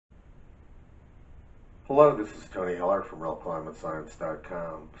Hello, this is Tony Heller from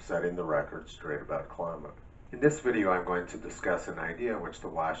RealClimateScience.com, setting the record straight about climate. In this video, I'm going to discuss an idea which the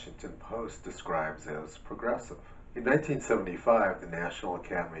Washington Post describes as progressive. In 1975, the National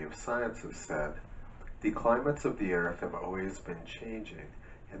Academy of Sciences said, "The climates of the Earth have always been changing,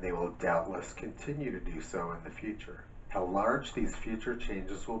 and they will doubtless continue to do so in the future. How large these future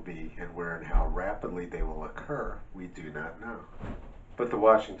changes will be and where and how rapidly they will occur, we do not know." But the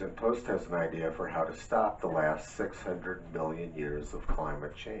Washington Post has an idea for how to stop the last 600 million years of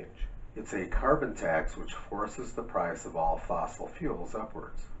climate change. It's a carbon tax which forces the price of all fossil fuels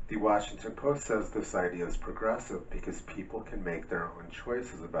upwards. The Washington Post says this idea is progressive because people can make their own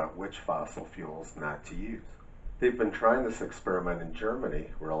choices about which fossil fuels not to use. They've been trying this experiment in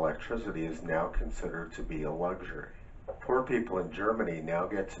Germany, where electricity is now considered to be a luxury. Poor people in Germany now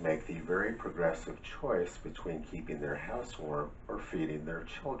get to make the very progressive choice between keeping their house warm or feeding their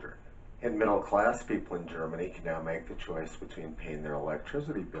children. And middle-class people in Germany can now make the choice between paying their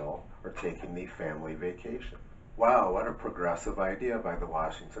electricity bill or taking the family vacation. Wow, what a progressive idea by the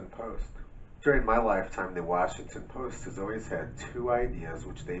Washington Post. During my lifetime, the Washington Post has always had two ideas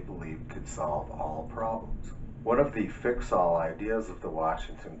which they believed could solve all problems. One of the fix-all ideas of the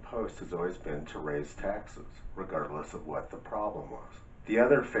Washington Post has always been to raise taxes, regardless of what the problem was. The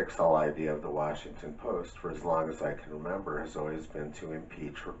other fix-all idea of the Washington Post, for as long as I can remember, has always been to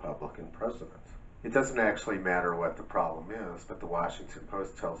impeach Republican presidents. It doesn't actually matter what the problem is, but the Washington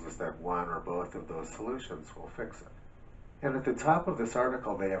Post tells us that one or both of those solutions will fix it. And at the top of this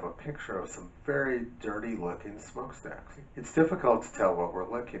article, they have a picture of some very dirty-looking smokestacks. It's difficult to tell what we're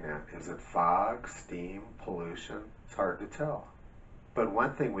looking at. Is it fog, steam, pollution? It's hard to tell. But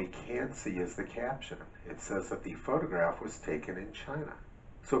one thing we can see is the caption. It says that the photograph was taken in China.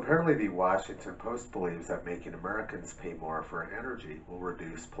 So apparently the Washington Post believes that making Americans pay more for energy will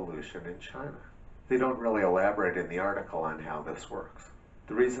reduce pollution in China. They don't really elaborate in the article on how this works.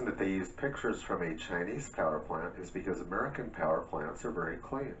 The reason that they used pictures from a Chinese power plant is because American power plants are very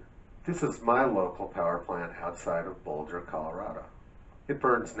clean. This is my local power plant outside of Boulder, Colorado. It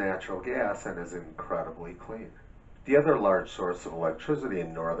burns natural gas and is incredibly clean. The other large source of electricity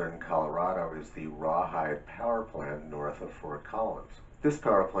in northern Colorado is the Rawhide power plant north of Fort Collins. This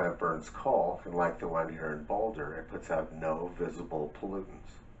power plant burns coal, and like the one here in Boulder, it puts out no visible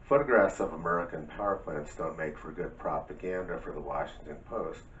pollutants. Photographs of American power plants don't make for good propaganda for the Washington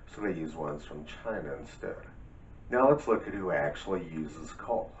Post, so they use ones from China instead. Now let's look at who actually uses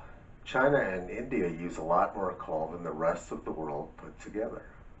coal. China and India use a lot more coal than the rest of the world put together.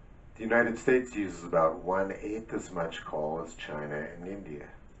 The United States uses about 1/8 as much coal as China and India.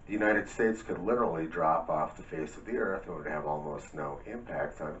 The United States could literally drop off the face of the earth and would have almost no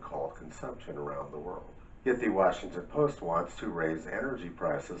impact on coal consumption around the world. Yet the Washington Post wants to raise energy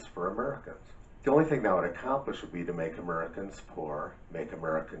prices for Americans. The only thing that would accomplish would be to make Americans poor, make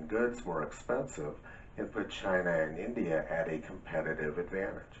American goods more expensive, and put China and India at a competitive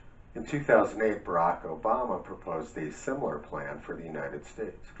advantage. In 2008, Barack Obama proposed a similar plan for the United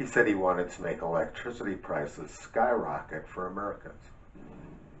States. He said he wanted to make electricity prices skyrocket for Americans.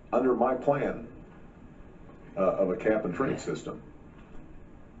 Under my plan of a cap and trade system,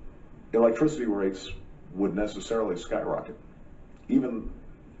 electricity rates would necessarily skyrocket. Even,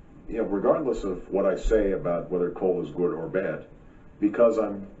 regardless of what I say about whether coal is good or bad, because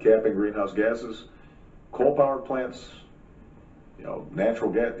I'm capping greenhouse gases, coal power plants,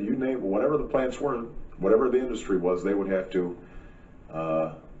 natural gas, you name it, whatever the plants were, whatever the industry was, they would have to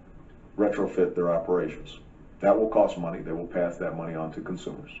retrofit their operations. That will cost money. They will pass that money on to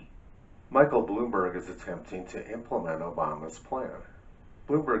consumers. Michael Bloomberg is attempting to implement Obama's plan.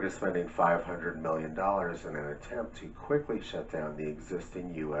 Bloomberg is spending $500 million in an attempt to quickly shut down the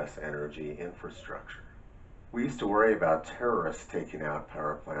existing U.S. energy infrastructure. We used to worry about terrorists taking out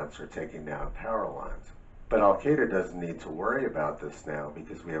power plants or taking down power lines. But Al-Qaeda doesn't need to worry about this now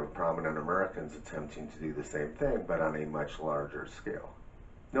because we have prominent Americans attempting to do the same thing, but on a much larger scale.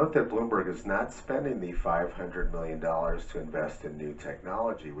 Note that Bloomberg is not spending the $500 million to invest in new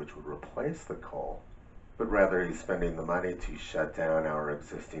technology which would replace the coal, but rather he's spending the money to shut down our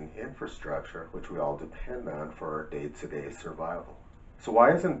existing infrastructure, which we all depend on for our day-to-day survival. So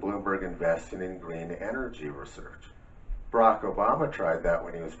why isn't Bloomberg investing in green energy research? Barack Obama tried that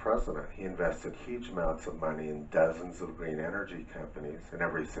when he was president. He invested huge amounts of money in dozens of green energy companies, and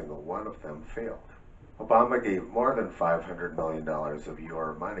every single one of them failed. Obama gave more than $500 million of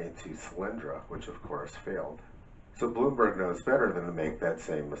your money to Solyndra, which of course failed. So Bloomberg knows better than to make that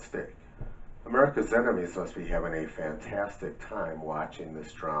same mistake. America's enemies must be having a fantastic time watching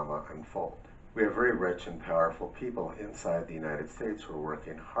this drama unfold. We have very rich and powerful people inside the United States who are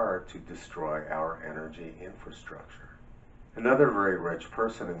working hard to destroy our energy infrastructure. Another very rich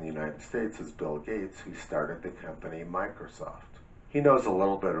person in the United States is Bill Gates, who started the company Microsoft. He knows a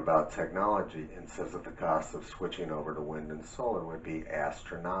little bit about technology and says that the cost of switching over to wind and solar would be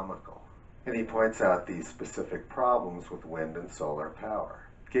astronomical. And he points out these specific problems with wind and solar power.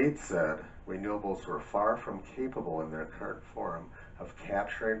 Gates said renewables were far from capable in their current form of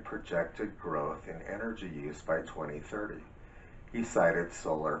capturing projected growth in energy use by 2030. He cited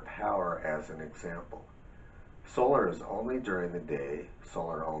solar power as an example. Solar is only during the day.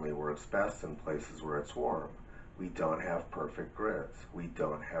 Solar only works best in places where it's warm. We don't have perfect grids. We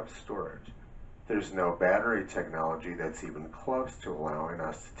don't have storage. There's no battery technology that's even close to allowing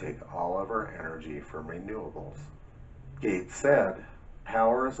us to take all of our energy from renewables. Gates said,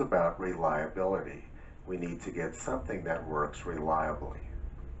 power is about reliability. We need to get something that works reliably.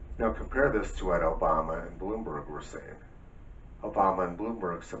 Now compare this to what Obama and Bloomberg were saying. Obama and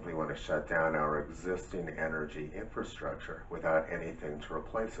Bloomberg simply want to shut down our existing energy infrastructure without anything to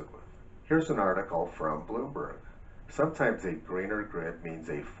replace it with. Here's an article from Bloomberg. Sometimes a greener grid means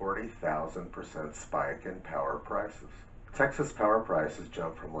a 40,000% spike in power prices. Texas power prices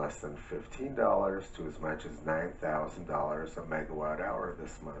jumped from less than $15 to as much as $9,000 a megawatt hour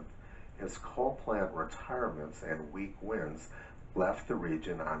this month as coal plant retirements and weak winds left the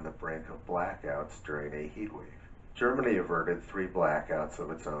region on the brink of blackouts during a heat wave. Germany averted 3 blackouts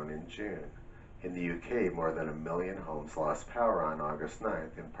of its own in June. In the UK, more than 1 million homes lost power on August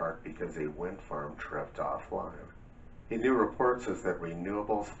 9th, in part because a wind farm tripped offline. A new report says that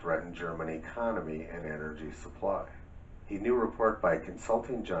renewables threaten Germany's economy and energy supply. A new report by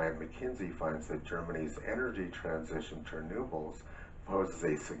consulting giant McKinsey finds that Germany's energy transition to renewables poses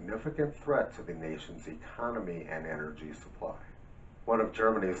a significant threat to the nation's economy and energy supply. One of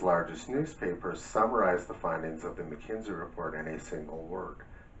Germany's largest newspapers summarized the findings of the McKinsey report in a single word: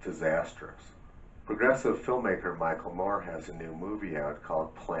 disastrous. Progressive filmmaker Michael Moore has a new movie out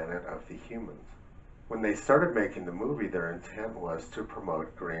called Planet of the Humans. When they started making the movie, their intent was to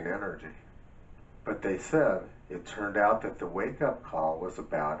promote green energy. But they said it turned out that the wake-up call was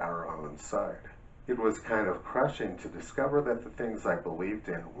about our own side. It was kind of crushing to discover that the things I believed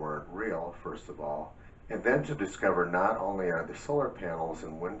in weren't real, first of all, and then to discover not only are the solar panels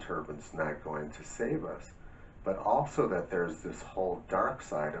and wind turbines not going to save us, but also that there's this whole dark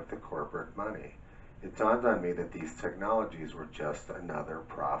side of the corporate money. It dawned on me that these technologies were just another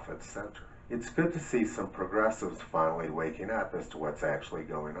profit center. It's good to see some progressives finally waking up as to what's actually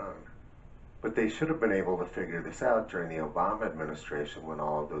going on. But they should have been able to figure this out during the Obama administration when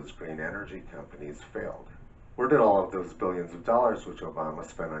all of those green energy companies failed. Where did all of those billions of dollars which Obama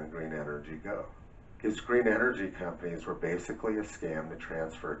spent on green energy go? His green energy companies were basically a scam to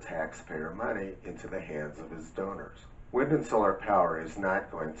transfer taxpayer money into the hands of his donors. Wind and solar power is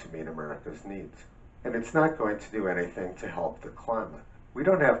not going to meet America's needs, and it's not going to do anything to help the climate. We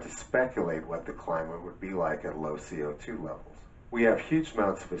don't have to speculate what the climate would be like at low CO2 levels. We have huge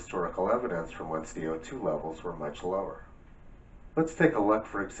amounts of historical evidence from when CO2 levels were much lower. Let's take a look,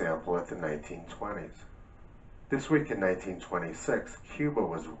 for example, at the 1920s. This week in 1926, Cuba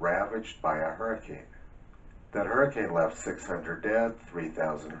was ravaged by a hurricane. That hurricane left 600 dead,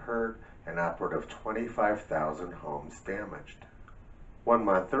 3,000 hurt, and upward of 25,000 homes damaged. 1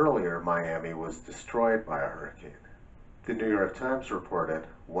 month earlier, Miami was destroyed by a hurricane. The New York Times reported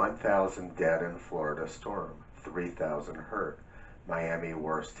 1,000 dead in Florida storm, 3,000 hurt, Miami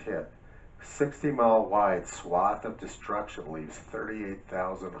worst hit. 60-mile wide swath of destruction leaves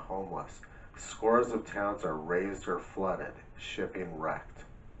 38,000 homeless. Scores of towns are razed or flooded, shipping wrecked.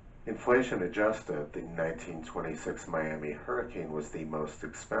 Inflation adjusted, the 1926 Miami hurricane was the most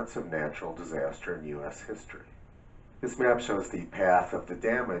expensive natural disaster in U.S. history. This map shows the path of the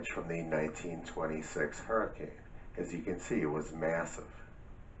damage from the 1926 hurricane. As you can see, it was massive.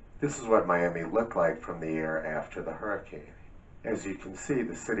 This is what Miami looked like from the air after the hurricane. As you can see,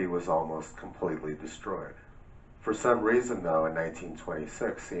 the city was almost completely destroyed. For some reason, though, in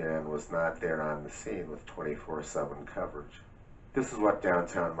 1926, CNN was not there on the scene with 24/7 coverage. This is what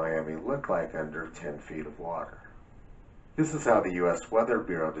downtown Miami looked like under 10 feet of water. This is how the U.S. Weather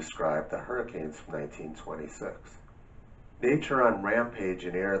Bureau described the hurricanes from 1926. Nature on rampage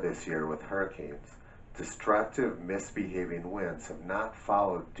in air this year with hurricanes. Destructive, misbehaving winds have not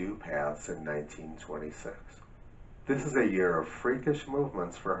followed due paths in 1926. This is a year of freakish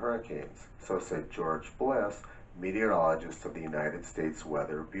movements for hurricanes, so said George Bliss, meteorologist of the United States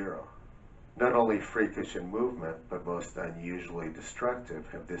Weather Bureau. Not only freakish in movement, but most unusually destructive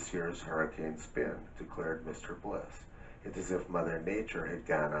have this year's hurricanes been, declared Mr. Bliss. It's as if Mother Nature had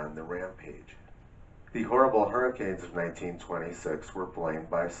gone on the rampage. The horrible hurricanes of 1926 were blamed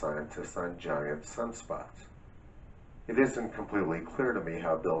by scientists on giant sunspots. It isn't completely clear to me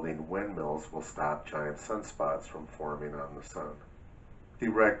how building windmills will stop giant sunspots from forming on the sun. The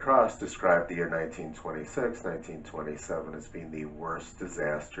Red Cross described the year 1926-1927 as being the worst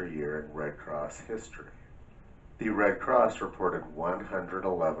disaster year in Red Cross history. The Red Cross reported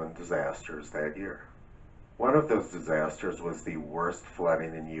 111 disasters that year. One of those disasters was the worst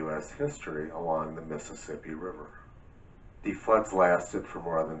flooding in U.S. history along the Mississippi River. The floods lasted for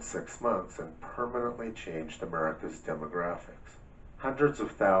more than 6 months and permanently changed America's demographics. Hundreds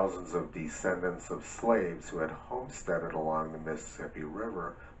of thousands of descendants of slaves who had homesteaded along the Mississippi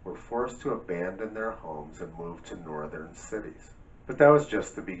River were forced to abandon their homes and move to northern cities. But that was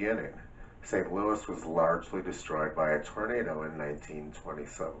just the beginning. St. Louis was largely destroyed by a tornado in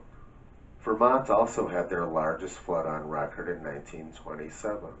 1927. Vermont also had their largest flood on record in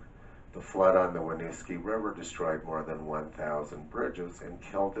 1927. The flood on the Winooski River destroyed more than 1,000 bridges and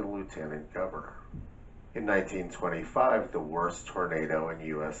killed the lieutenant governor. In 1925, the worst tornado in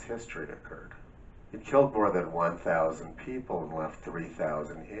U.S. history occurred. It killed more than 1,000 people and left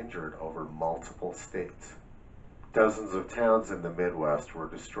 3,000 injured over multiple states. Dozens of towns in the Midwest were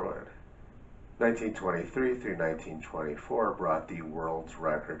destroyed. 1923 through 1924 brought the world's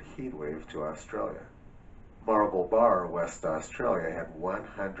record heat wave to Australia. Marble Bar, West Australia, had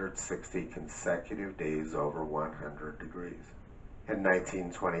 160 consecutive days over 100 degrees. And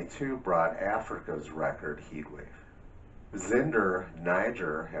 1922 brought Africa's record heat wave. Zinder,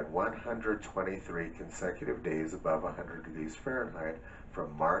 Niger, had 123 consecutive days above 100 degrees Fahrenheit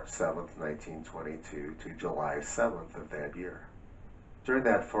from March 7, 1922 to July 7th of that year. During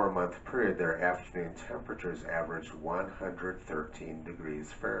that 4-month period, their afternoon temperatures averaged 113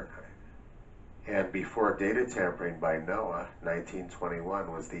 degrees Fahrenheit. And before data tampering by NOAA,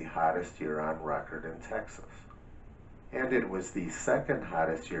 1921 was the hottest year on record in Texas. And it was the second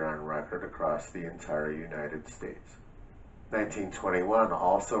hottest year on record across the entire United States. 1921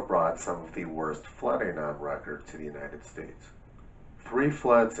 also brought some of the worst flooding on record to the United States. 3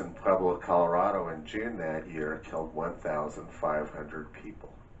 floods in Pueblo, Colorado in June that year killed 1,500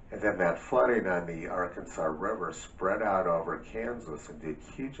 people. And then that flooding on the Arkansas River spread out over Kansas and did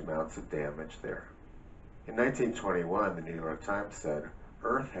huge amounts of damage there. In 1921, the New York Times said,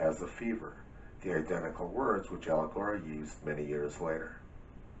 "Earth has a fever," the identical words which Al Gore used many years later.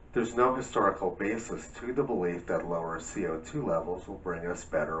 There's no historical basis to the belief that lower CO2 levels will bring us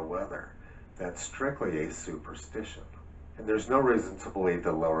better weather. That's strictly a superstition. And there's no reason to believe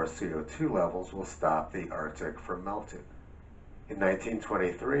that lower CO2 levels will stop the Arctic from melting. In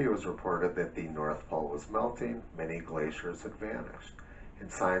 1923, it was reported that the North Pole was melting, many glaciers had vanished, and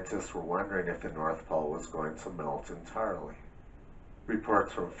scientists were wondering if the North Pole was going to melt entirely.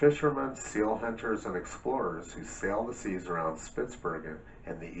 Reports from fishermen, seal hunters, and explorers who sail the seas around Spitsbergen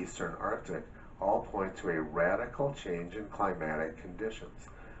and the eastern Arctic all point to a radical change in climatic conditions,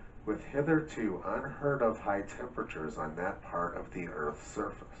 with hitherto unheard of high temperatures on that part of the Earth's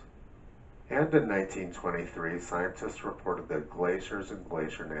surface. And in 1923, scientists reported that glaciers in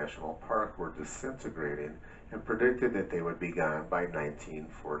Glacier National Park were disintegrating and predicted that they would be gone by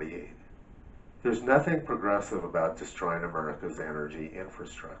 1948. There's nothing progressive about destroying America's energy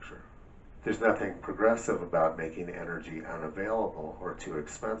infrastructure. There's nothing progressive about making energy unavailable or too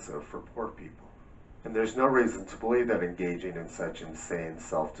expensive for poor people. And there's no reason to believe that engaging in such insane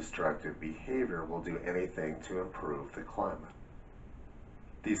self-destructive behavior will do anything to improve the climate.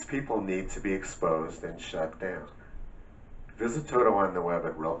 These people need to be exposed and shut down. Visit Toto on the web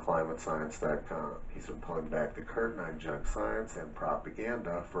at realclimatescience.com. He's been pulling back the curtain on junk science and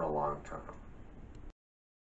propaganda for a long time.